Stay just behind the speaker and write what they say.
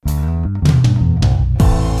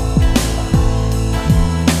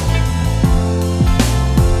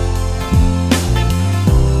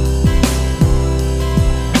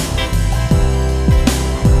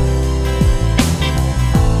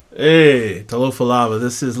Hey, Alofa Lava.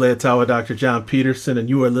 This is Leotawa Dr. John Peterson, and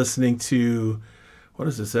you are listening to, what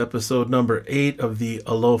is this, episode number 8 of the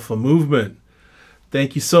Alofa Movement.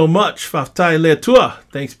 Thank you so much. Faftai Letua.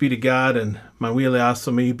 Thanks be to God, and my wheelie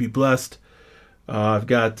also may you be blessed. I've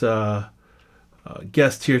got a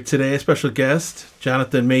guest here today, a special guest,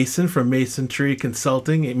 Jonathan Mason from MasonTree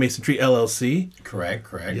Consulting, MasonTree LLC. Correct.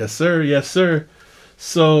 Yes, sir.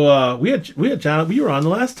 So we had Jonathan. We were on the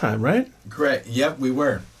last time, right? Correct. Yep, we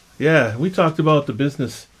were. Yeah, we talked about the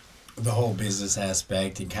business. The whole business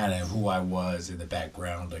aspect and kind of who I was in the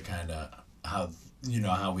background, and kind of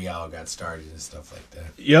how we all got started and stuff like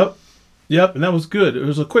that. Yep, and that was good. It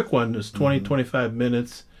was a quick one. It was 25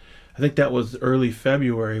 minutes. I think that was early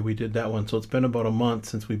February we did that one, so it's been about a month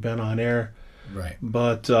since we've been on air. Right.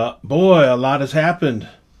 But, boy, a lot has happened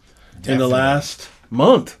in the last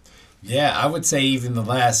month. Yeah, I would say even the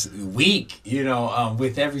last week,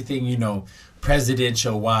 with everything,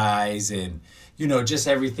 presidential-wise and, just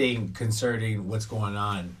everything concerning what's going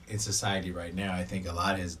on in society right now. I think a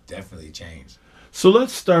lot has definitely changed. So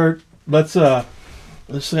let's start. Let's kind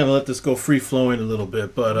of let this go free-flowing a little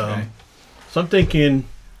bit. But Okay. So I'm thinking,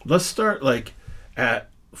 let's start like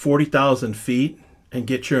at 40,000 feet and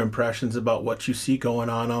get your impressions about what you see going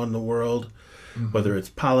on in the world, whether it's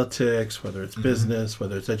politics, whether it's business,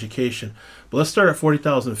 whether it's education. But let's start at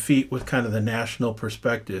 40,000 feet with kind of the national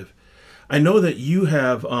perspective. I know that you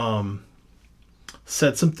have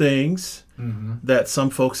said some things that some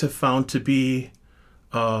folks have found to be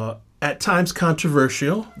at times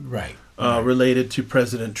controversial, Right. related to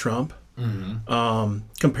President Trump,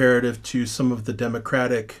 comparative to some of the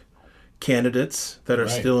Democratic candidates that are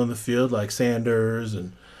still in the field, like Sanders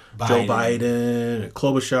and Joe Biden and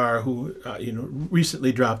Klobuchar, who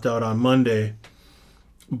recently dropped out on Monday.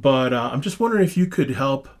 But I'm just wondering if you could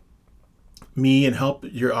help me and help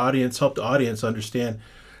the audience understand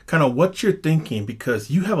kind of what you're thinking, because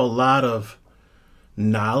you have a lot of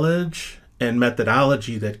knowledge and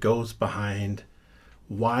methodology that goes behind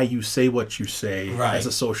why you say what you say as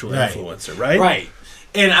a social influencer, right? Right.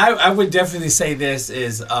 And I would definitely say this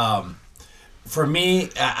is, for me,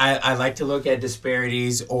 I like to look at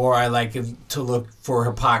disparities, or I like to look for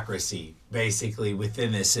hypocrisy, basically,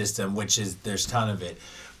 within this system, which is, there's a ton of it.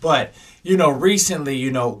 But, recently,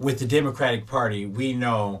 with the Democratic Party, we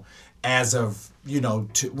know as of,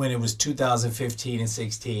 when it was 2015 and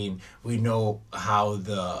 16, we know how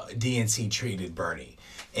the DNC treated Bernie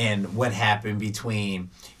and what happened between,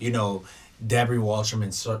 Debbie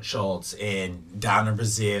Wasserman Schultz and Donna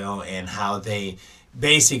Brazile, and how they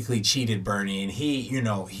basically cheated Bernie. And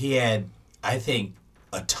he had, I think,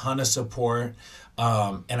 a ton of support.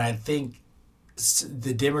 And I think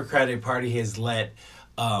the Democratic Party has let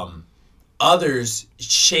others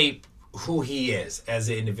shape who he is as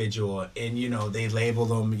an individual, and they label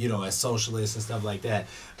him as socialist and stuff like that.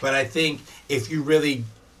 But I think if you really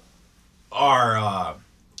are a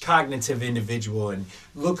cognitive individual and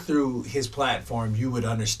look through his platform, you would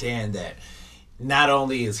understand that not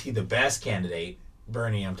only is he the best candidate,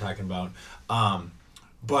 Bernie I'm talking about,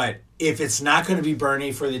 but if it's not going to be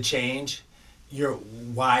Bernie for the change,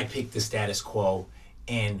 why pick the status quo?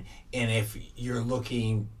 And if you're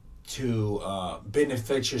looking to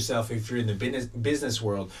benefit yourself, if you're in the business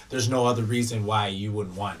world, there's no other reason why you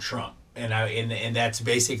wouldn't want Trump. And that's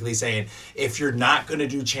basically saying, if you're not going to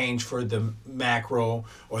do change for the macro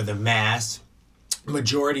or the mass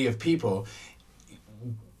majority of people,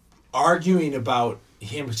 arguing about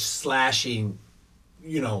him slashing,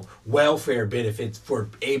 welfare benefits for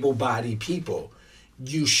able-bodied people,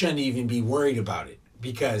 you shouldn't even be worried about it.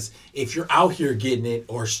 Because if you're out here getting it,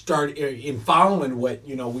 or start in following what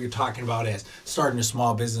we were talking about as starting a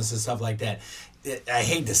small business and stuff like that, I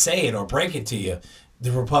hate to say it or break it to you,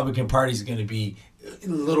 the Republican Party is going to be a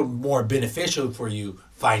little more beneficial for you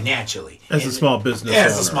financially As a small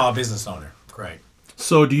business owner. Right.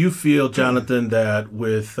 So do you feel, Jonathan, that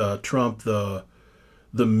with Trump, the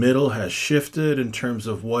middle has shifted in terms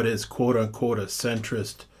of what is quote unquote a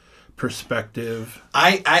centrist perspective?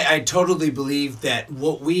 I totally believe that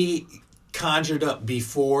what we conjured up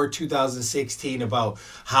before 2016 about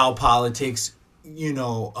how politics,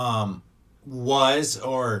 was,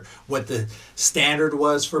 or what the standard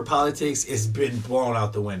was for politics, has been blown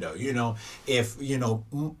out the window. If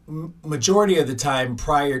majority of the time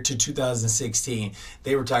prior to 2016,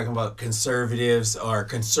 they were talking about conservatives or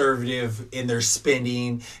conservative in their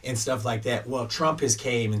spending and stuff like that. Well, Trump has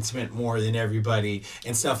came and spent more than everybody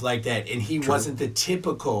and stuff like that, and he wasn't the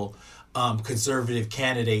typical conservative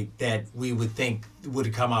candidate that we would think would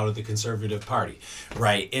have come out of the Conservative Party,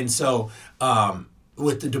 right? And so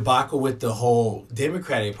with the debacle with the whole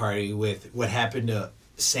Democratic Party, with what happened to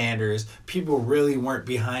Sanders. People really weren't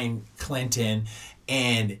behind Clinton.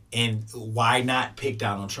 And why not pick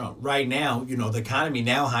Donald Trump? Right now, the economy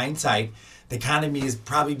now, hindsight, the economy is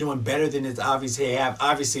probably doing better than it's obviously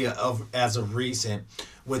as of recent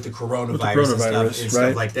with the coronavirus and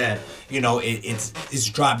stuff like that. It's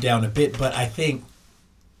dropped down a bit, but I think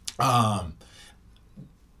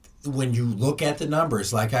when you look at the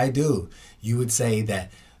numbers like I do, you would say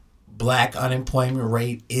that black unemployment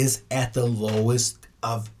rate is at the lowest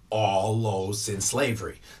of all lows since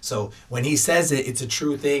slavery. So when he says it, it's a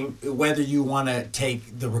true thing. Whether you want to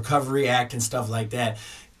take the Recovery Act and stuff like that,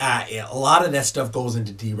 a lot of that stuff goes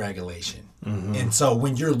into deregulation. Mm-hmm. And so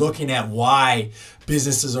when you're looking at why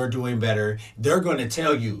businesses are doing better, they're going to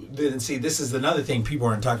tell you. And see, this is another thing people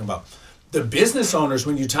aren't talking about. The business owners,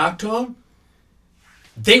 when you talk to them,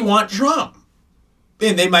 they want Trump.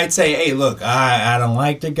 And they might say, hey, look, I don't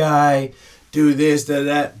like the guy. Do this, do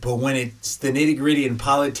that, but when it's the nitty gritty in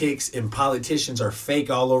politics and politicians are fake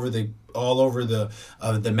all over the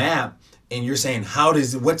map, and you're saying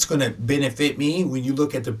what's going to benefit me when you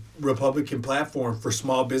look at the Republican platform for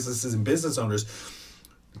small businesses and business owners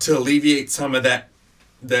to alleviate some of that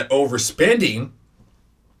overspending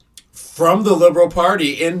from the Liberal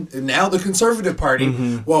Party and now the Conservative Party.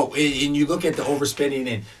 Mm-hmm. Well, and you look at the overspending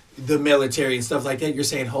in the military and stuff like that, you're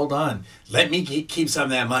saying, hold on, let me keep some of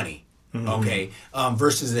that money. Mm-hmm. Okay,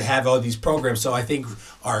 versus to have all these programs. So I think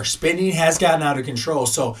our spending has gotten out of control.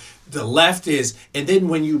 So the left is, and then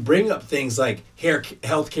when you bring up things like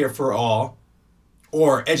healthcare for all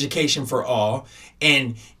or education for all,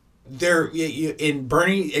 and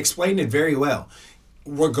Bernie explained it very well.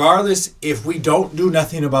 Regardless, if we don't do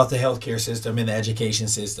nothing about the healthcare system and the education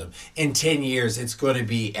system, in 10 years, it's going to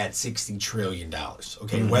be at $60 trillion.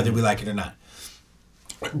 Okay, mm-hmm. Whether we like it or not.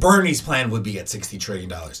 Bernie's plan would be at $60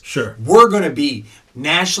 trillion. Sure. We're going to be,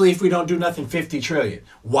 nationally, if we don't do nothing, $50 trillion.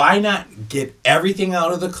 Why not get everything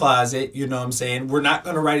out of the closet? You know what I'm saying? We're not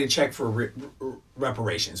going to write a check for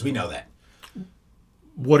reparations. We know that.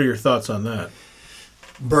 What are your thoughts on that?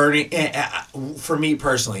 Bernie, for me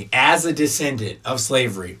personally, as a descendant of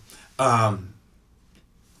slavery,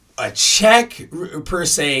 a check per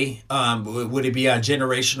se, would it be on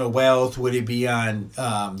generational wealth? Would it be on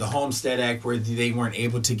the Homestead Act where they weren't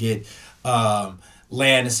able to get land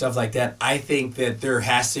and stuff like that? I think that there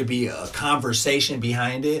has to be a conversation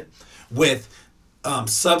behind it with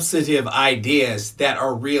substantive ideas that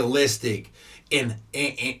are realistic in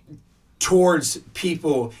towards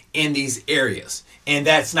people in these areas. And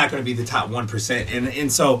that's not going to be the top 1%.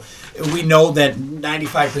 And so we know that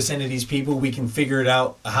 95% of these people, we can figure it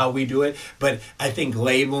out how we do it. But I think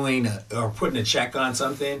labeling or putting a check on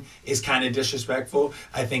something is kind of disrespectful.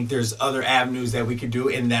 I think there's other avenues that we could do.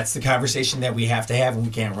 And that's the conversation that we have to have, and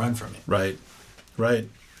we can't run from it. Right.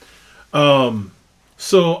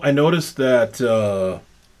 So I noticed that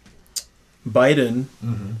Biden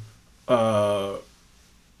mm-hmm.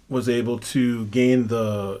 Was able to gain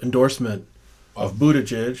the endorsement of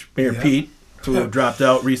Buttigieg, Mayor Pete, who dropped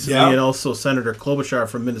out recently, and also Senator Klobuchar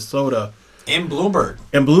from Minnesota. And Bloomberg.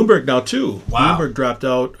 And Bloomberg now, too. Wow. Bloomberg dropped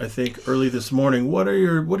out, I think, early this morning. What are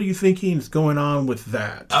you thinking is going on with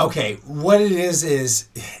that? Okay, what it is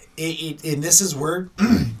and this is where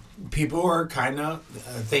people are kind of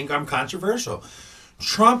think I'm controversial.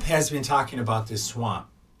 Trump has been talking about this swamp.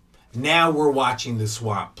 Now we're watching the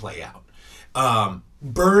swamp play out.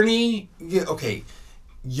 Bernie,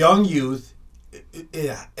 young youth,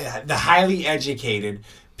 the highly educated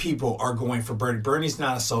people are going for Bernie. Bernie's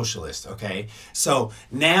not a socialist, okay? So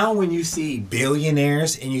now when you see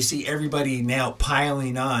billionaires and you see everybody now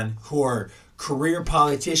piling on who are career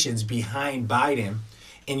politicians behind Biden,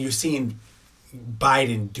 and you're seeing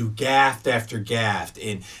Biden do gaffe after gaffe,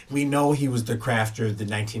 and we know he was the crafter of the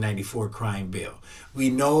 1994 crime bill. We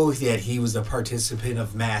know that he was a participant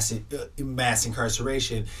of mass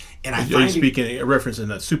incarceration, and are you speaking a reference in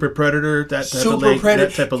that super predator, that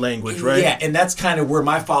type of language, right? Yeah, and that's kind of where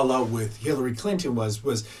my fallout with Hillary Clinton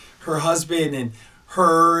was her husband and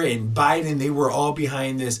her and Biden. They were all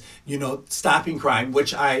behind this, stopping crime,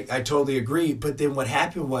 which I totally agree. But then what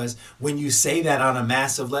happened was when you say that on a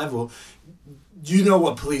massive level, you know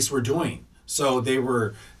what police were doing. So they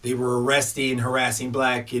were arresting, harassing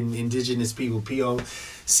black and indigenous people,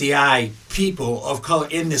 POCI people of color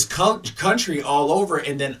in this country all over,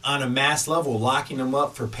 and then on a mass level, locking them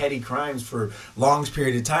up for petty crimes for long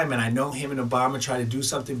period of time. And I know him and Obama try to do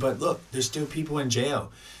something, but look, there's still people in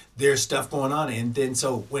jail. There's stuff going on. And then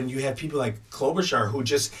so when you have people like Klobuchar, who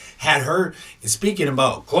just had her, speaking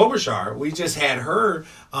about Klobuchar, we just had her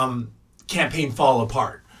campaign fall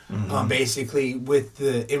apart. Mm-hmm. Basically with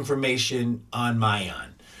the information on Mayon.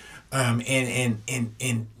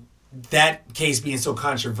 And that case being so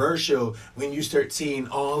controversial, when you start seeing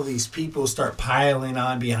all these people start piling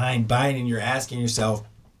on behind Biden, you're asking yourself,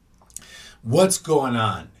 what's going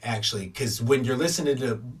on, actually? Because when you're listening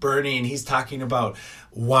to Bernie and he's talking about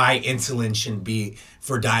why insulin shouldn't be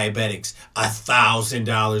for diabetics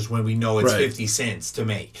 $1,000 when we know it's 50 cents to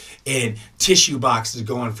make, and tissue boxes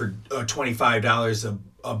going for $25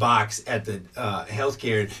 a box at the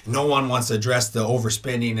healthcare. No one wants to address the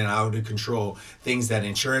overspending and out of control things that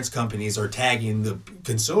insurance companies are tagging the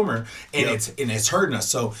consumer, and it's hurting us.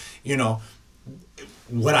 So, you know,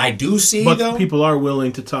 what I do see, but people are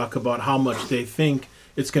willing to talk about how much they think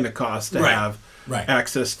it's going to cost to have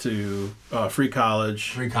access to free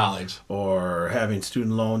college, or having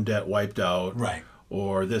student loan debt wiped out,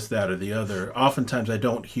 or this, that, or the other. Oftentimes, I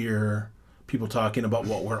don't hear people talking about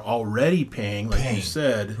what we're already paying, like you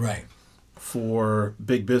said, for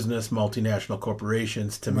big business, multinational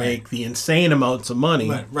corporations to make the insane amounts of money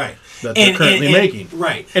that they're currently making.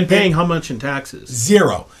 And paying how much in taxes?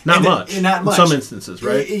 Zero. Not much. In some instances,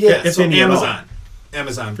 right? Yeah. So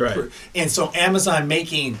Amazon. Right. And so Amazon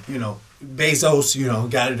making, you know, Bezos, you know,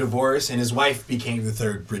 got a divorce and his wife became the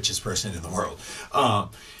third richest person in the world. I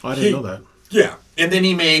didn't know that. Yeah. And then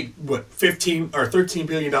he made, $13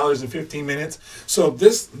 billion in 15 minutes. So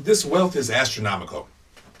this wealth is astronomical.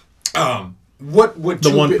 What would the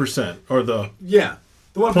 1% or the the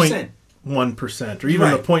 1%, 1%, or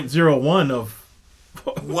even the 0.01 of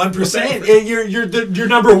 1%? You're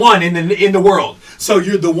number one in the world. So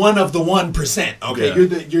you're the one of the 1%.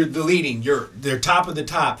 Okay, you're the leading. They're top of the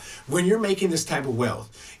top. When you're making this type of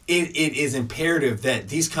wealth, it is imperative that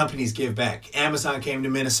these companies give back. Amazon came to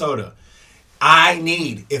Minnesota.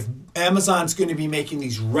 If Amazon's going to be making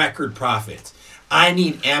these record profits, I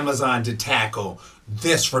need Amazon to tackle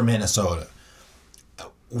this for Minnesota.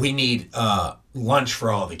 We need lunch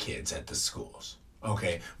for all the kids at the schools.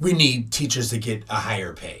 Okay. We need teachers to get a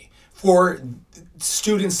higher pay. For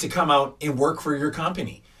students to come out and work for your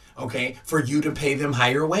company. Okay. For you to pay them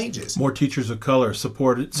higher wages. More teachers of color,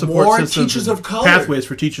 support more systems, teachers of color. Pathways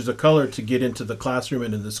for teachers of color to get into the classroom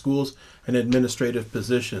and in the schools, and administrative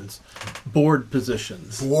positions, board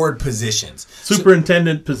positions,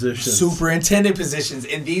 superintendent positions,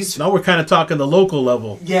 and these. Now we're kind of talking the local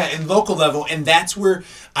level. Yeah, in local level, and that's where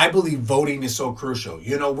I believe voting is so crucial.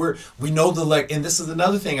 You know, we know and this is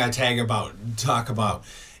another thing I talk about.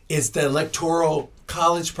 It's the electoral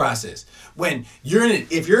college process. When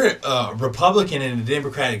if you're a Republican in a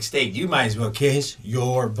Democratic state, you might as well kiss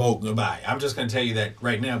your vote goodbye. I'm just going to tell you that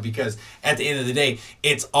right now, because at the end of the day,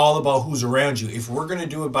 it's all about who's around you. If we're going to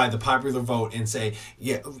do it by the popular vote and say,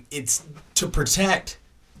 it's to protect,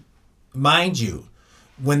 mind you,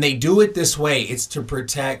 when they do it this way, it's to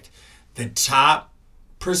protect the top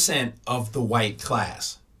 % of the white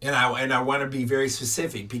class. And I want to be very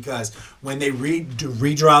specific, because when they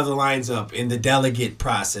redraw the lines up in the delegate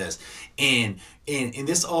process, and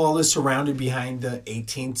this all is surrounded behind the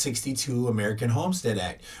 1862 American Homestead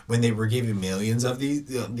Act, when they were giving millions of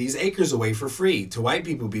these acres away for free to white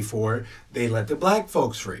people before they let the black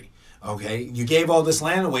folks free. Okay, you gave all this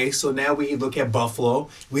land away, so now we look at Buffalo,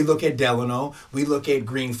 we look at Delano, we look at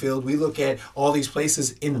Greenfield, we look at all these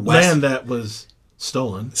places in West. Land that was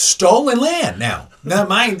stolen land now. Not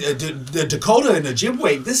mine. The Dakota and the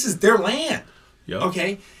Ojibwe, this is their land. Yep.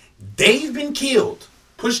 Okay, they've been killed,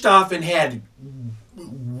 pushed off, and had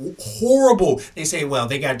horrible. They say, well,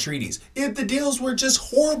 they got treaties. If the deals were just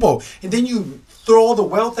horrible, and then you throw all the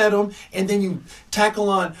wealth at them, and then you tackle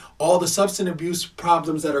on all the substance abuse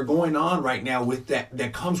problems that are going on right now with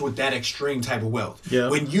that comes with that extreme type of wealth. Yeah.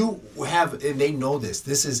 When you have, and they know this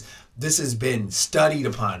has been studied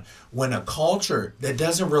upon, when a culture that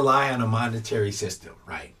doesn't rely on a monetary system,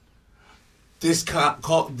 right?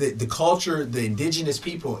 The culture, the indigenous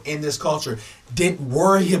people in this culture didn't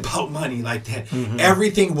worry about money like that. Mm-hmm.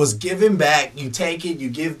 Everything was given back. You take it, you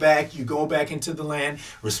give back, you go back into the land,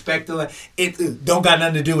 respect the land. It don't got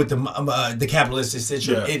nothing to do with the capitalistic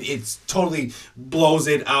system. Yeah. It's totally blows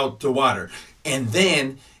it out the water. And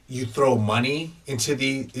then you throw money into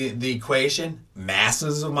the equation,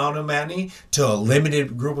 massive amount of money to a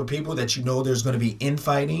limited group of people that you know there's going to be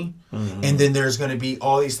infighting, and then there's going to be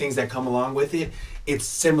all these things that come along with it. It's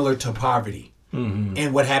similar to poverty. Mm-hmm.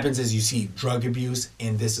 And what happens is you see drug abuse,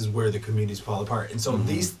 and this is where the communities fall apart. And so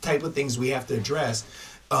these type of things we have to address,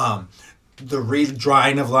 the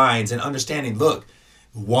redrawing of lines and understanding, look,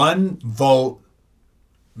 one vote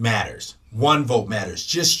matters. One vote matters.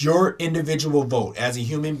 Just your individual vote as a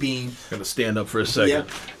human being. I'm going to stand up for a second.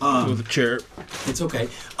 With the chair. It's okay.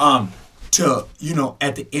 At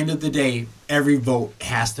the end of the day, every vote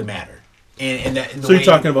has to matter. So you're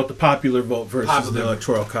talking about the popular vote versus the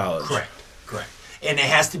electoral college. Correct. And it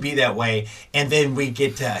has to be that way. And then we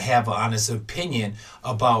get to have an honest opinion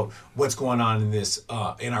about what's going on in this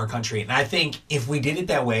in our country. And I think if we did it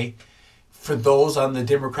that way, for those on the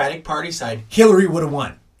Democratic Party side, Hillary would have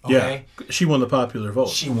won. Okay? Yeah, she won the popular vote.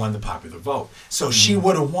 So she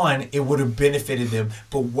would have won. It would have benefited them.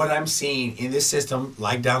 But what I'm seeing in this system,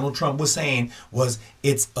 like Donald Trump was saying, was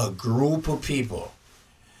it's a group of people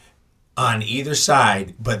on either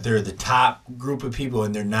side, but they're the top group of people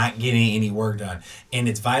and they're not getting any work done. And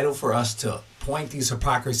it's vital for us to point these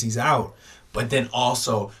hypocrisies out, but then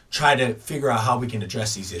also try to figure out how we can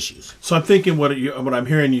address these issues. So I'm thinking what I'm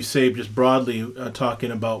hearing you say, just broadly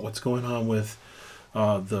talking about what's going on with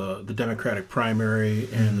the Democratic primary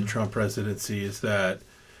and the Trump presidency, is that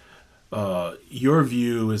your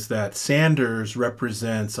view is that Sanders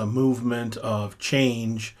represents a movement of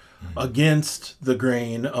change against the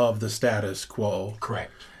grain of the status quo.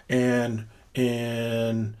 Correct. And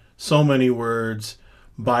in so many words,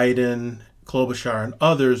 Biden, Klobuchar, and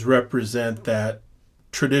others represent that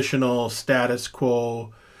traditional status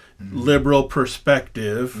quo, liberal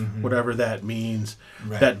perspective, whatever that means,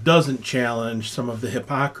 that doesn't challenge some of the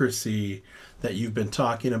hypocrisy that you've been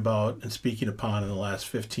talking about and speaking upon in the last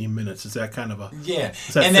 15 minutes. Is that kind of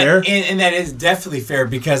is that fair? And that is definitely fair,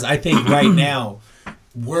 because I think right now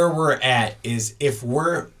where we're at is, if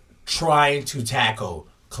we're trying to tackle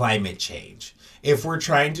climate change, if we're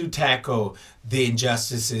trying to tackle the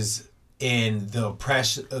injustices in the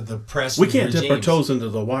press we can't dip our toes into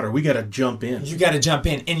the water. We got to jump in. You got to jump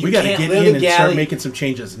in, and we got to get in and start making some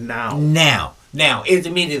changes now. It's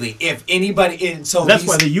immediately. If anybody, that's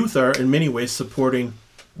why the youth are in many ways supporting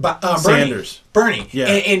Sanders. Bernie. Yeah.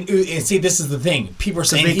 And see, this is the thing. People are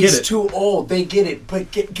saying he's too old. They get it,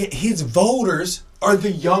 but his voters are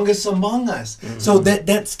the youngest among us. So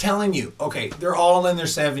that's telling you, okay, they're all in their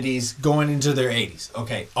 70s, going into their 80s.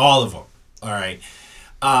 Okay, all of them. All right.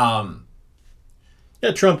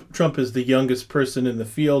 Yeah, Trump is the youngest person in the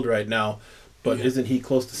field right now, but isn't he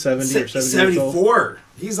close to 70 or 74?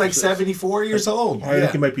 He's like 74 years old. I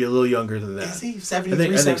think he might be a little younger than that. Is he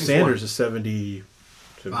 73, I think Sanders is 70.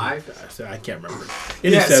 5? I can't remember.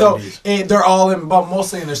 In his 70s. And they're all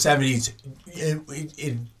mostly in their 70s.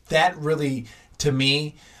 That really, to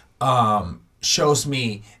me, shows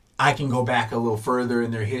me I can go back a little further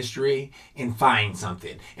in their history and find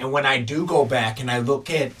something. And when I do go back and I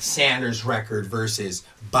look at Sanders' record versus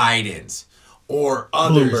Biden's or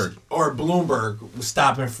others, or Bloomberg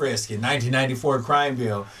stop and frisk in 1994 crime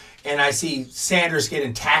bill, and I see Sanders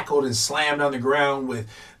getting tackled and slammed on the ground with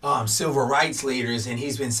civil rights leaders, and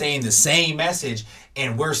he's been saying the same message,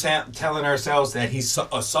 and we're telling ourselves that he's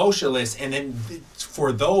a socialist, and then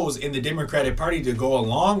for those in the Democratic Party to go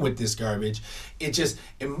along with this garbage,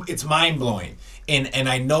 it's mind-blowing. And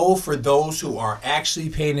I know for those who are actually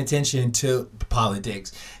paying attention to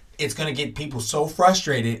politics, it's going to get people so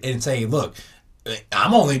frustrated and say, look,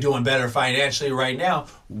 I'm only doing better financially right now.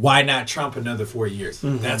 Why not Trump another 4 years?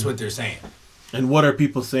 That's what they're saying. And what are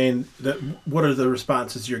people saying? What are the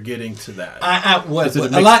responses you're getting to that? Is it a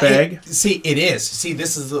mixed bag? It is. See,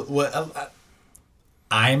 this is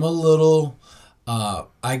I'm a little.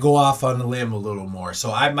 I go off on a limb a little more,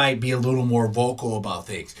 so I might be a little more vocal about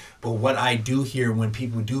things. But what I do hear when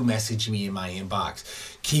people do message me in my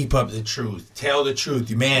inbox, keep up the truth, tell the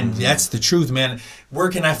truth, man. That's the truth, man. Where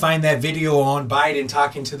can I find that video on Biden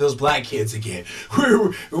talking to those black kids again?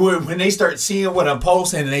 When they start seeing what I'm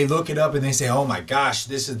posting and they look it up and they say, "Oh my gosh,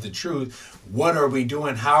 this is the truth." What are we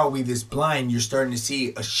doing? How are we this blind? You're starting to see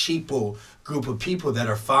a sheeple group of people that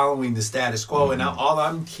are following the status quo. And now all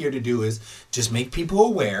I'm here to do is just make people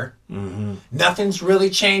aware. Nothing's really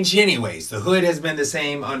changed anyways. The hood has been the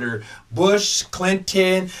same under Bush,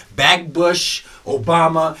 Clinton, back Bush,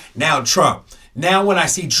 Obama, now Trump. Now when I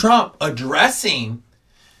see Trump addressing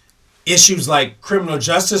issues like criminal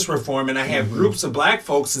justice reform, and I have groups of black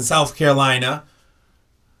folks in South Carolina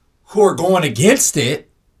who are going against it,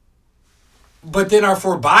 but then are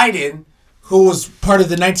for Biden, who was part of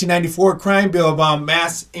the 1994 crime bill about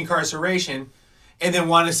mass incarceration, and then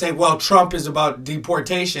want to say, well, Trump is about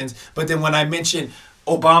deportations. But then when I mention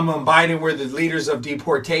Obama and Biden were the leaders of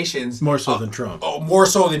deportations. More so than Trump. More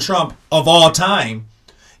so than Trump of all time.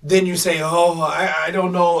 Then you say, I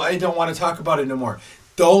don't know. I don't want to talk about it no more.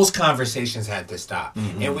 Those conversations had to stop,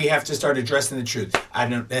 and we have to start addressing the truth.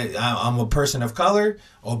 I'm a person of color.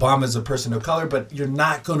 Obama's a person of color, but you're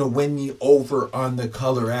not going to win me over on the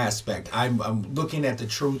color aspect. I'm looking at the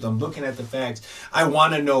truth. I'm looking at the facts. I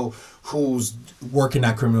want to know who's working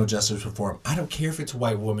on criminal justice reform. I don't care if it's a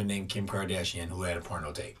white woman named Kim Kardashian who had a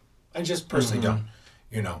porno tape. I just personally don't.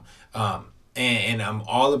 you know. And I'm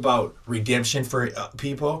all about redemption for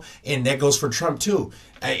people, and that goes for Trump too.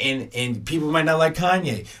 And people might not like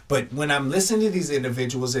Kanye, but when I'm listening to these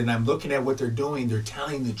individuals and I'm looking at what they're doing, they're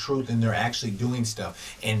telling the truth and they're actually doing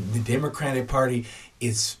stuff. And the Democratic Party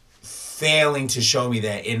is failing to show me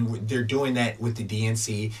that, and they're doing that with the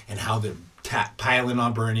DNC and how they're piling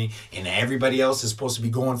on Bernie, and everybody else is supposed to be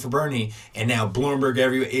going for Bernie, and now Bloomberg.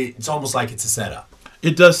 It's almost like it's a setup.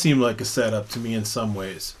 It does seem like a setup to me in some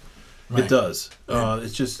ways. Right. It does.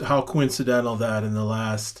 It's just how coincidental that in the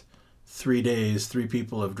last 3 days, 3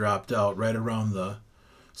 people have dropped out right around the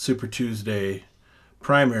Super Tuesday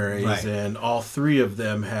primaries, right. And all 3 of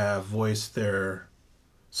them have voiced their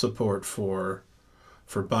support for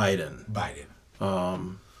Biden.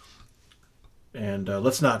 And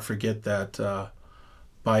let's not forget that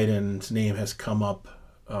Biden's name has come up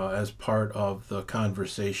as part of the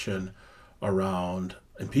conversation around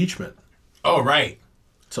impeachment. Oh, right.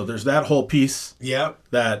 So there's that whole piece. Yep.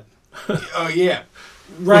 That right.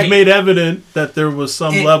 was made evident that there was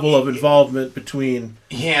some level of involvement between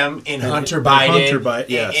him and Hunter Biden.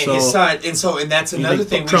 Yeah. And his son. And that's another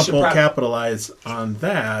thing Trump won't capitalize on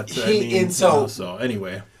that. So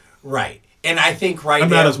anyway. Right. And I think I'm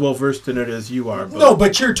not as well versed in it as you are. But. No,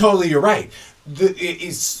 but you're totally right.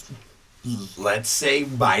 Let's say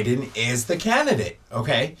Biden is the candidate,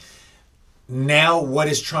 okay? Now, what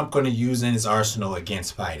is Trump going to use in his arsenal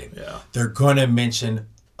against Biden? Yeah. They're going to mention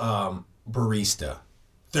barista.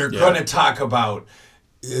 They're going to talk about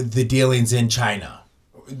the dealings in China,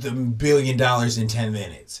 the $1 billion in 10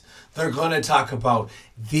 minutes. They're going to talk about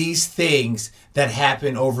these things that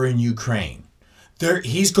happen over in Ukraine.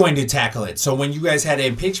 He's going to tackle it. So when you guys had an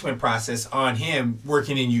impeachment process on him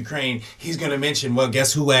working in Ukraine, he's going to mention, well,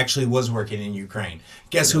 guess who actually was working in Ukraine?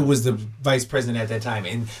 Guess who was the vice president at that time?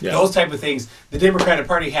 And those type of things, the Democratic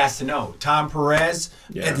Party has to know. Tom Perez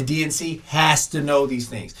at the DNC has to know these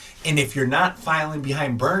things. And if you're not filing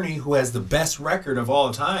behind Bernie, who has the best record of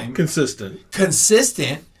all time. Consistent.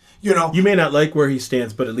 You know. You may not like where he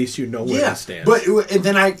stands, but at least you know where he stands. And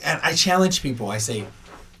then I challenge people. I say,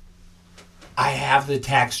 I have the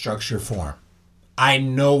tax structure for him. I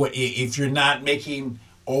know if you're not making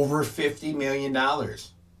over $50 million,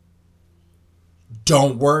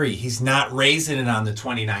 don't worry. He's not raising it on the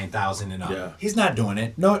 $29,000 and up. Yeah. He's not doing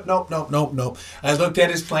it. Nope. I looked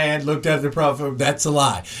at his plan, looked at the profit. That's a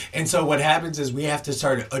lie. And so what happens is we have to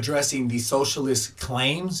start addressing these socialist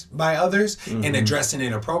claims by others and addressing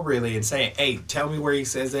it appropriately and saying, hey, tell me where he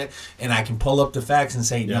says that. And I can pull up the facts and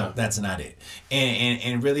say, no, that's not it.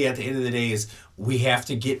 And really at the end of the day is we have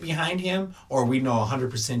to get behind him, or we know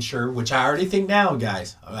 100% sure, which I already think now,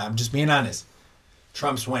 guys. I'm just being honest.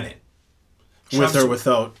 Trump's winning. With or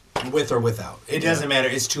without. With or without. It doesn't matter.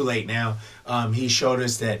 It's too late now. He showed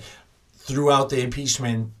us that throughout the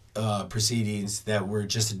impeachment proceedings that were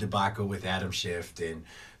just a debacle with Adam Schiff and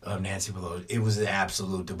Nancy Pelosi. It was an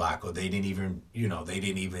absolute debacle. They didn't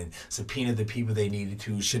even subpoena the people they needed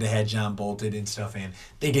to. Should have had John Bolton and stuff in.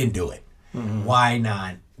 They didn't do it. Mm-hmm. Why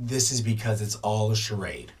not? This is because it's all a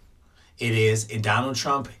charade. It is. And Donald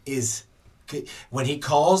Trump is, when he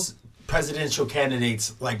calls presidential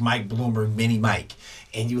candidates like Mike Bloomberg, Mini Mike,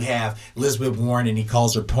 and you have Elizabeth Warren and he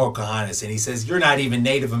calls her Pocahontas and he says, you're not even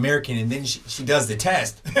Native American, and then she does the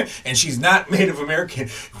test and she's not Native American,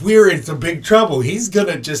 we're in some big trouble. He's going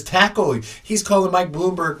to just tackle. He's calling Mike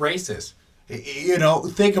Bloomberg racist. You know,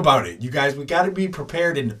 think about it. You guys, we got to be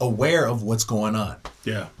prepared and aware of what's going on.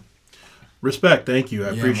 Yeah. Respect. Thank you. I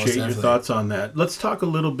appreciate your thoughts on that. Let's talk a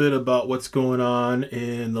little bit about what's going on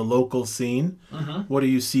in the local scene. Mm-hmm. What do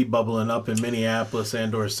you see bubbling up in Minneapolis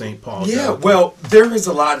and or St. Paul? Yeah, well, there is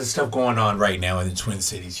a lot of stuff going on right now in the Twin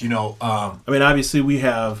Cities. You know, I mean, obviously we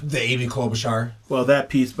have the Amy Klobuchar. Well, that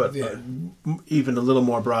piece, but even a little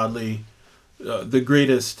more broadly, the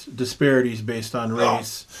greatest disparities based on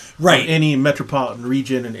race, right? Any metropolitan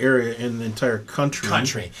region and area in the entire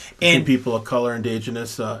country, and people of color,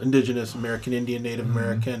 indigenous, American Indian, Native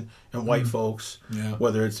American, and white folks. Yeah.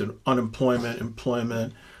 Whether it's an unemployment,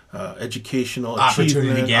 employment, educational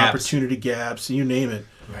opportunity gaps, you name it.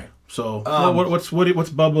 Right. So,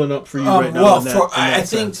 what's bubbling up for you right now? I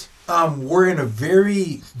think. We're in a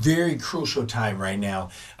very, very crucial time right now.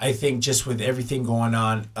 I think just with everything going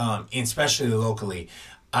on, especially locally,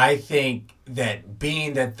 I think that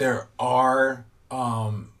being that there are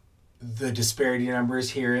the disparity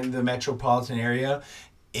numbers here in the metropolitan area,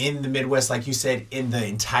 in the Midwest, like you said, in the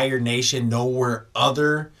entire nation, no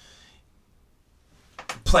other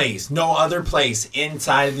place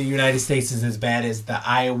inside of the United States is as bad as the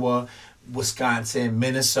Iowa, Wisconsin,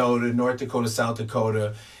 Minnesota, North Dakota, South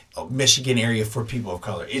Dakota, Michigan area for people of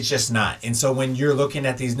color. It's just not. And so when you're looking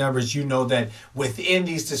at these numbers, you know that within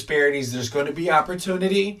these disparities, there's going to be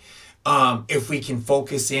opportunity if we can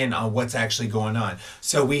focus in on what's actually going on.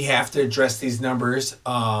 So we have to address these numbers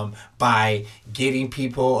by getting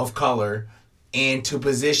people of color into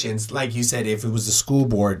positions, like you said, if it was the school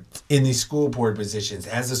board, in these school board positions,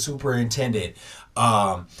 as a superintendent,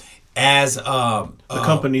 as the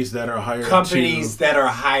companies that are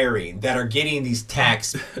hiring, that are getting these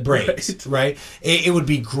tax breaks, right? It would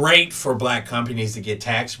be great for black companies to get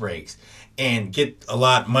tax breaks and get a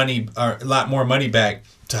lot more money back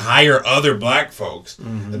to hire other black folks.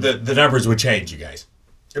 Mm-hmm. The numbers would change, you guys.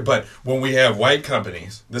 But when we have white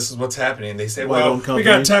companies, this is what's happening. They say, "Well, we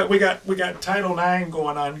got Title IX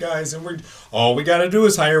going on, guys, and all we got to do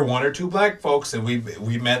is hire 1 or 2 black folks, and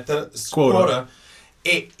we met the quota."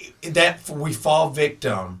 That we fall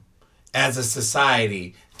victim as a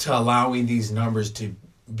society to allowing these numbers to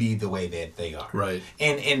be the way that they are. Right.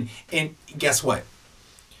 And guess what?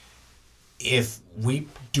 If we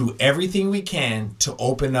do everything we can to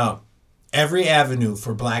open up every avenue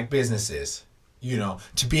for black businesses,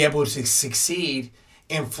 to be able to succeed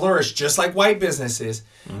and flourish just like white businesses,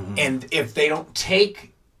 mm-hmm. and if they don't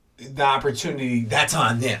take the opportunity, that's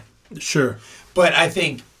on them. Sure. But I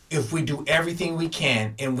think if we do everything we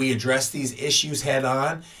can and we address these issues head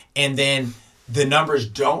on, and then the numbers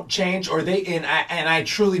don't change, and I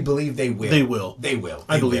truly believe they will. They will.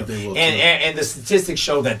 I believe they will. And the statistics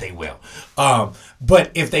show that they will. But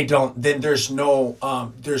if they don't, then there's no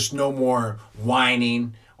more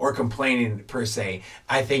whining or complaining per se.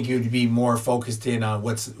 I think it would be more focused in on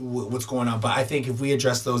what's going on. But I think if we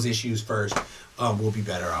address those issues first, we'll be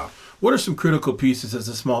better off. What are some critical pieces as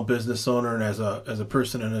a small business owner and as a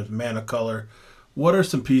person and a man of color? What are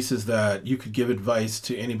some pieces that you could give advice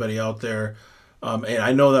to anybody out there? And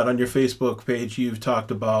I know that on your Facebook page you've talked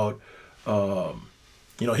about,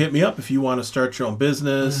 hit me up if you want to start your own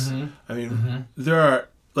business. Mm-hmm. I mean, mm-hmm. there are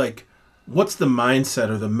what's the mindset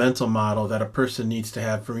or the mental model that a person needs to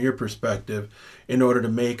have from your perspective in order to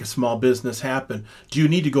make a small business happen? Do you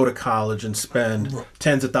need to go to college and spend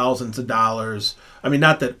tens of thousands of dollars? I mean,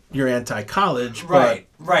 not that you're anti-college, right?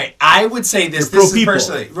 Right. I would say this is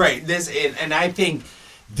personally right. And I think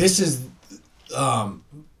this is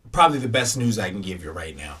probably the best news I can give you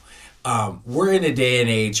right now. We're in a day and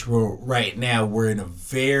age where right now we're in a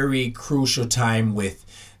very crucial time with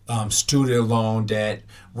student loan debt.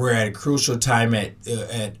 We're at a crucial time at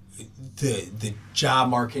the job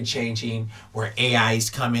market changing, where AI is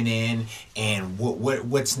coming in, and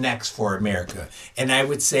what's next for America. And I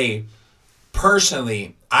would say,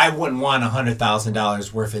 personally, I wouldn't want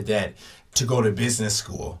 $100,000 worth of debt to go to business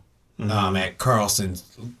school at Carlson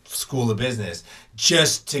School of Business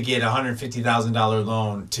just to get $150,000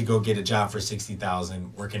 loan to go get a job for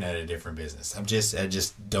 $60,000 working at a different business. I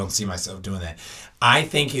just don't see myself doing that. I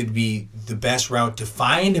think it'd be the best route to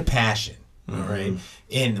find a passion. Mm-hmm. All right.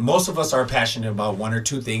 And most of us are passionate about 1 or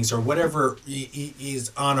 2 things or whatever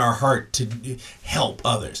is on our heart to help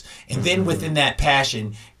others. And mm-hmm. then within that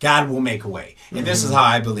passion, God will make a way. And mm-hmm. this is how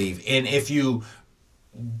I believe. And if you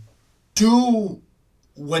do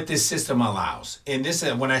what this system allows, and this,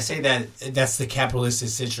 when I say that, that's the capitalistic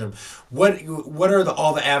system. What are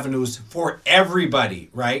all the avenues for everybody,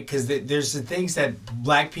 right? Because there's the things that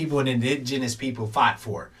black people and indigenous people fought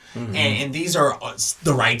for. Mm-hmm. And these are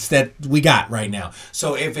the rights that we got right now.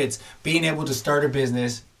 So if it's being able to start a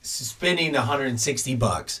business, spending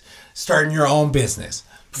 $160, starting your own business,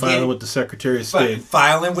 filing with the Secretary of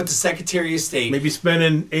State. Maybe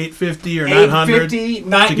spending $850 or $900.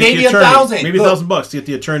 Maybe $1,000. Maybe $1,000 to get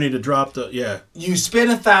the attorney to drop the You spend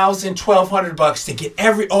 $1,000, $1,200 to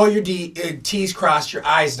get all your T's crossed, your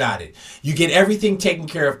I's dotted. You get everything taken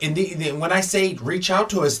care of. And when I say reach out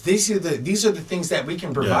to us, these are the things that we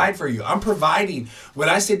can provide for you. I'm providing. When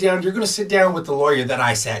I sit down, you're going to sit down with the lawyer that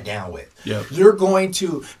I sat down with. Yep. You're going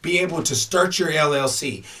to be able to start your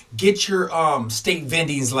LLC, get your state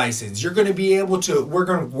vending license. You're going to be able to, we're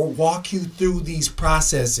going to walk you through these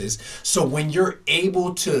processes. So when you're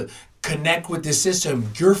able to connect with the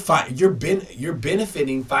system, you're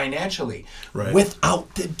benefiting financially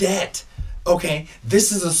without the debt. Okay,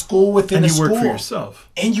 this is a school within a school. And you work for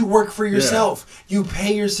yourself. And you work for yourself. Yeah. You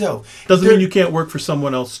pay yourself. Doesn't mean you can't work for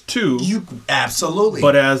someone else too. Absolutely.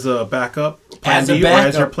 But as a backup, plan B, or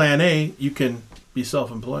as your plan A, you can be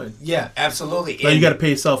self-employed. Yeah, absolutely. Now you got to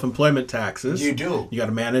pay self-employment taxes. You do. You got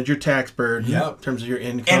to manage your tax burden in terms of your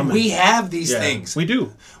income. And we have these things. We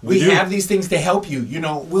do. We have these things to help you.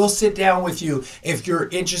 We'll sit down with you if you're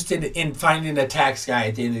interested in finding a tax guy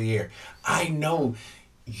at the end of the year. I know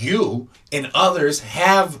you and others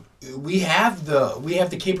have we have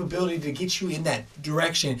the capability to get you in that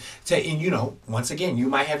direction. And once again, you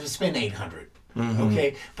might have to spend $800.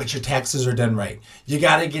 Okay, but your taxes are done right. You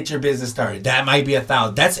got to get your business started. That might be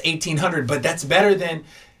 $1,000. That's $1,800, but that's better than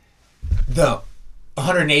the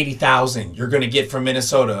 $180,000 you're going to get from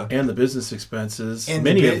Minnesota. And the business expenses. And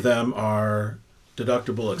many of them are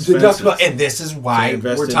deductible expenses. And this is why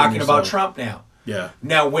we're talking about Trump now. Yeah.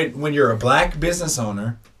 Now, when you're a black business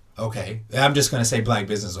owner, okay, I'm just going to say black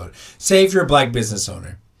business owner. Say if you're a black business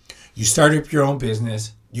owner, you start up your own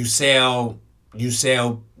business, you sell,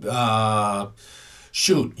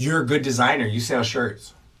 shoot, you're a good designer, you sell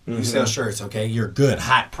shirts. You sell shirts, okay? You're good.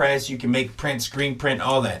 Hot press, you can make print, screen print,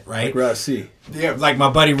 all that, right? Like Rossi. Yeah, like my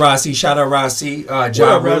buddy Rossi. Shout out Rossi. What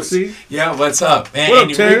up, Rossi? Yeah, what's up? Man, what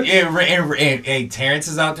up, Terrence? And Terrence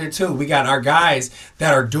is out there too. We got our guys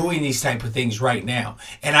that are doing these type of things right now.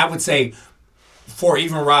 And I would say for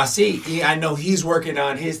even Rossi, I know he's working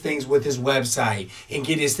on his things with his website and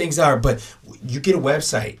get his things out. But you get a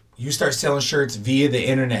website. You start selling shirts via the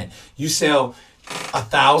internet. You sell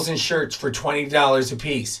 1,000 shirts for $20 a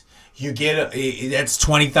piece. You get that's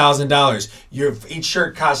 $20,000. Each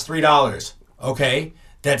shirt costs $3. Okay,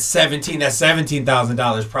 that's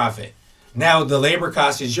 $17,000 profit. Now the labor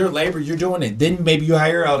cost is your labor. You're doing it. Then maybe you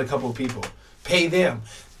hire out a couple of people, pay them.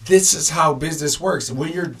 This is how business works.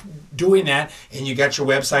 When you're doing that and you got your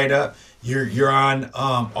website up, you're on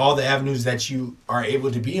all the avenues that you are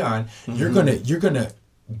able to be on. You're gonna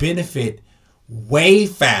benefit way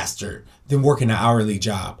faster than working an hourly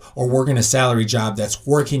job or working a salary job that's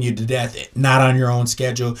working you to death, not on your own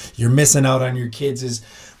schedule. You're missing out on your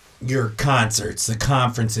concerts, the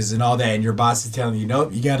conferences and all that, and your boss is telling you,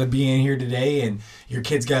 nope, you got to be in here today, and your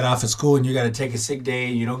kids got off of school and you got to take a sick day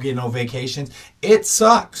and you don't get no vacations. It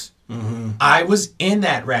sucks. I was in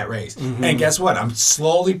that rat race. And guess what? I'm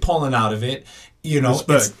slowly pulling out of it.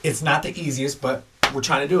 It's not the easiest, but we're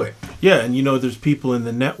trying to do it. Yeah, and there's people in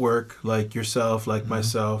the network like yourself, like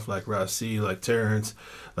myself, like Rossi, like Terrence,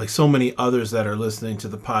 like so many others that are listening to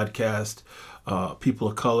the podcast, people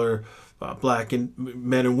of color, black and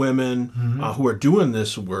men and women who are doing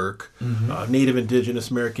this work, Native, Indigenous,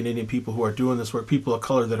 American Indian people who are doing this work, people of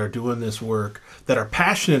color that are doing this work, that are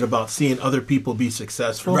passionate about seeing other people be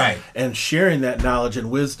successful, right, and sharing that knowledge and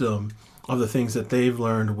wisdom of the things that they've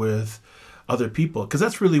learned with other people, because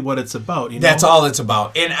that's really what it's about. That's all it's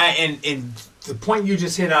about. And the point you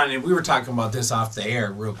just hit on, and we were talking about this off the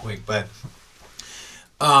air real quick, but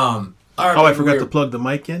I forgot to plug the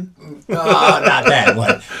mic in. Not that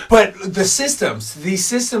one, but these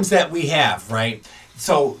systems that we have, right?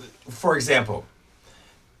 So, for example,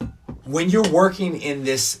 when you're working in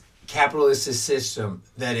this capitalist system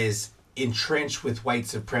that is entrenched with white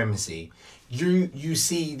supremacy, you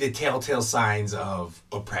see the telltale signs of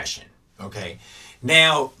oppression. Okay,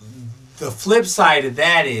 now the flip side of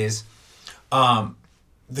that is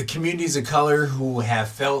the communities of color who have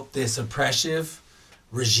felt this oppressive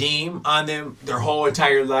regime on them their whole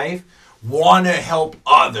entire life want to help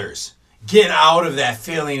others get out of that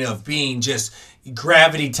feeling of being just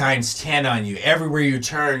gravity times 10 on you. Everywhere you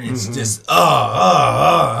turn, it's just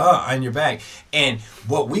on your back. And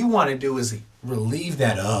what we want to do is relieve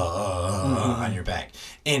that on your back.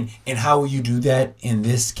 And how will you do that in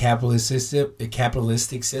this capitalistic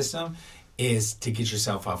system is to get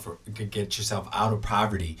yourself out of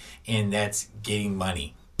poverty, and that's getting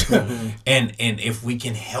money. And if we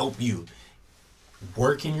can help you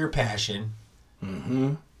work in your passion,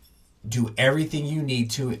 do everything you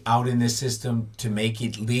need to out in this system to make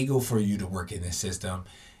it legal for you to work in this system,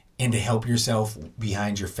 and to help yourself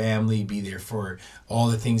behind your family, be there for all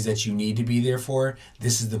the things that you need to be there for,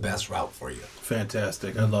 this is the best route for you.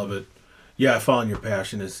 Fantastic. I love it. Yeah, following your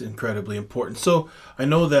passion is incredibly important. So I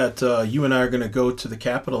know that you and I are going to go to the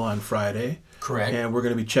Capitol on Friday. Correct. And we're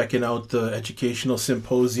going to be checking out the educational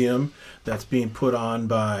symposium that's being put on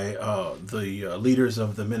by the leaders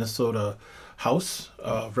of the Minnesota House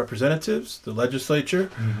of Representatives, the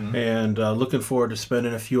legislature, and looking forward to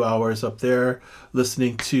spending a few hours up there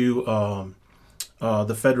listening to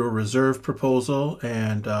the Federal Reserve proposal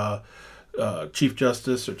and Chief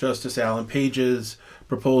Justice or Justice Alan Page's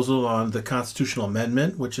proposal on the constitutional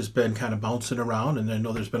amendment, which has been kind of bouncing around. And I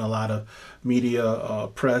know there's been a lot of media,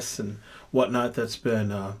 press and whatnot that's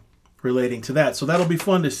been relating to that. So that'll be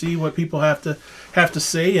fun to see what people have to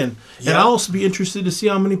say, and I'll also be interested to see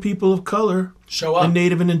how many people of color show up, and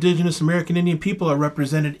Native and Indigenous American Indian people are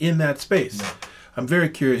represented in that space. I'm very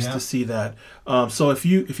curious to see that. So if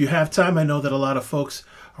you have time, I know that a lot of folks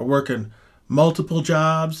are working multiple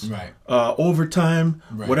jobs, overtime,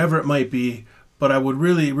 whatever it might be. but I would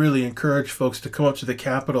really, really encourage folks to come up to the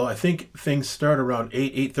Capitol. I think things start around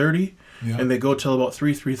 8:30, and they go till about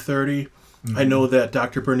 3:30. Mm-hmm. I know that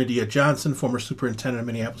Dr. Bernadette Johnson, former superintendent of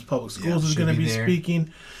Minneapolis Public Schools, is going to be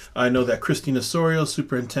speaking. I know that Christina Sorio,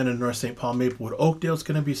 superintendent of North St. Paul Maplewood Oakdale, is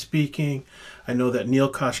going to be speaking. I know that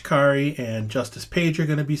Neil Kashkari and Justice Page are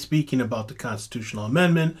going to be speaking about the constitutional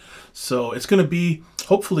amendment. So it's going to be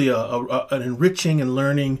hopefully an enriching and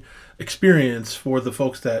learning experience for the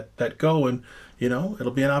folks that go, and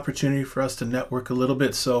it'll be an opportunity for us to network a little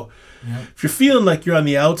bit. So if you're feeling like you're on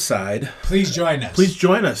the outside, please join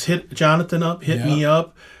us. Hit Jonathan up, hit me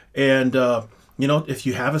up, and if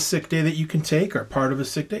you have a sick day that you can take, or part of a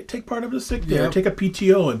sick day, take part of a sick day, or take a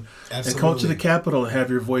PTO and come to the Capitol and have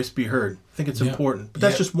your voice be heard. I think it's important. But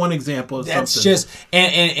that's just one example of that's something.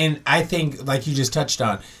 And I think, like you just touched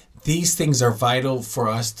on, these things are vital for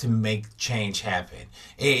us to make change happen.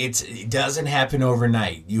 It doesn't happen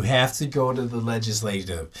overnight. You have to go to the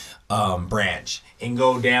legislative branch and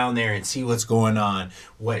go down there and see what's going on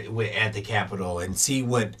at the Capitol, and see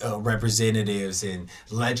what representatives and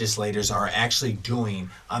legislators are actually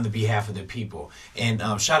doing on the behalf of the people. And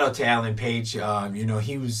shout out to Alan Page.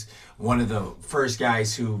 He was one of the first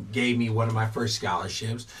guys who gave me one of my first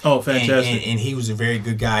scholarships. Oh, fantastic. And he was a very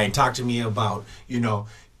good guy, and talked to me about,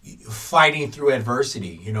 fighting through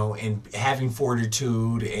adversity, and having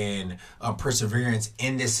fortitude and perseverance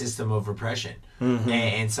in this system of oppression. Mm-hmm.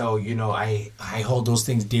 And so, I hold those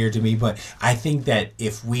things dear to me. But I think that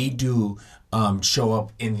if we do show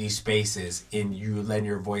up in these spaces and you let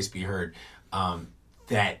your voice be heard,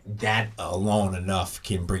 that alone enough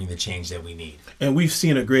can bring the change that we need. And we've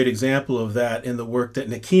seen a great example of that in the work that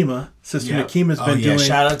Sister Nakima's been doing.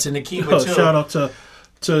 Shout out to Nakima, too. Shout out to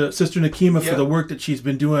Sister Nakima for the work that she's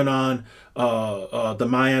been doing on the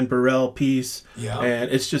Mayan Burrell piece. Yeah.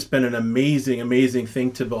 And it's just been an amazing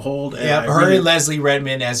thing to behold. And and Leslie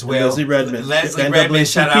Redmond as well. Leslie Redmond,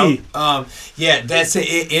 shout out. That's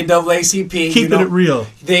it, NAACP. Keeping it real.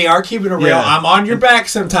 They are keeping it real. Yeah. I'm on your back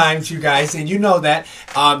sometimes, you guys, and you know that.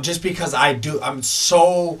 Just because I'm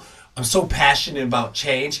so passionate about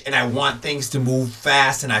change, and I want things to move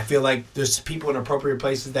fast, and I feel like there's people in appropriate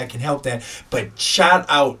places that can help that. But shout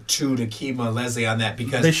out to Nakima and Leslie on that,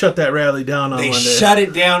 because they shut that rally down on Monday. They shut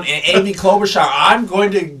it down, and Amy Klobuchar, I'm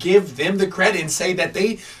going to give them the credit and say that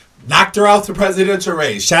they knocked her out the presidential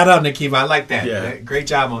race. Shout out, Nakima. I like that. Yeah. Great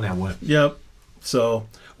job on that one. Yep. So,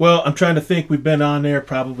 well, I'm trying to think. We've been on there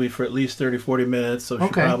probably for at least 30, 40 minutes, so we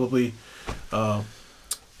should probably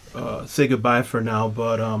say goodbye for now.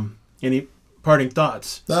 But any parting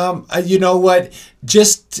thoughts? You know what?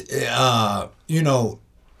 Just,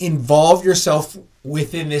 involve yourself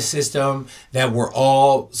within this system that we're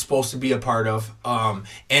all supposed to be a part of,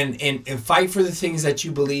 and fight for the things that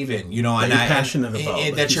you believe in, that you're passionate about.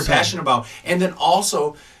 And that you're passionate about. And then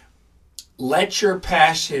also let your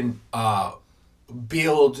passion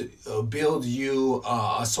build you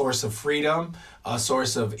a source of freedom, a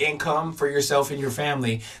source of income for yourself and your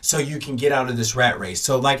family, so you can get out of this rat race.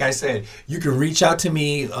 So like I said, you can reach out to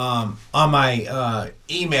me on my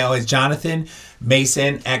email. It's Jonathan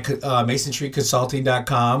Mason at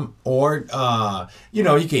MasonTreeConsulting.com, or you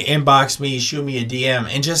can inbox me, shoot me a DM,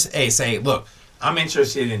 and just say, look, I'm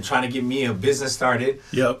interested in trying to get me a business started.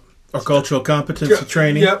 Yep. Or cultural competency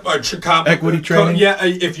training. Yep. Or equity training.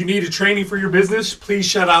 If you need a training for your business, please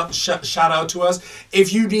shout out to us.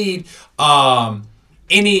 If you need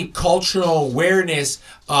any cultural awareness,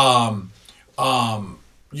 HR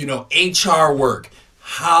work,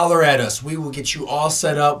 holler at us. We will get you all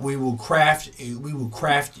set up. We will craft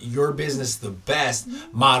your business the best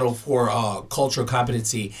model for cultural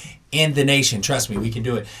competency in the nation. Trust me, we can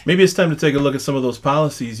do it. Maybe it's time to take a look at some of those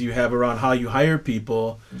policies you have around how you hire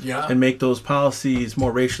people, and make those policies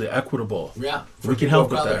more racially equitable. Yeah, we can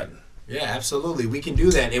help with that. Yeah, absolutely. We can do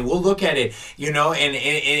that, and we'll look at it, and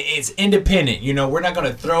it's independent. We're not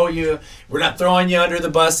going to we're not throwing you under the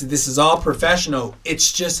bus. This is all professional.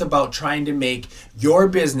 It's just about trying to make your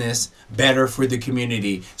business better for the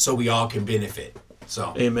community so we all can benefit.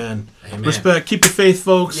 So, Amen. Respect. Keep your faith,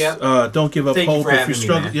 folks. Yep. Don't give up Thank hope. You for if you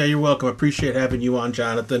struggle, me, yeah, you're welcome. I appreciate having you on,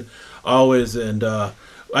 Jonathan. Always, and I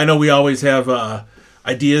know we always have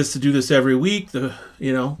ideas to do this every week.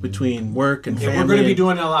 Between work and family. We're going to be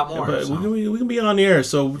doing it a lot more. But we can be on the air.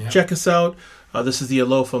 So check us out. This is the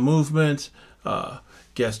Alofa Movement.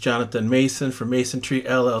 Guest Jonathan Mason from MasonTree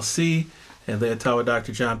LLC, and Leatawa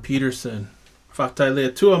Dr. John Peterson. Faktai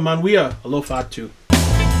Leatua Manwia Alofa Tu.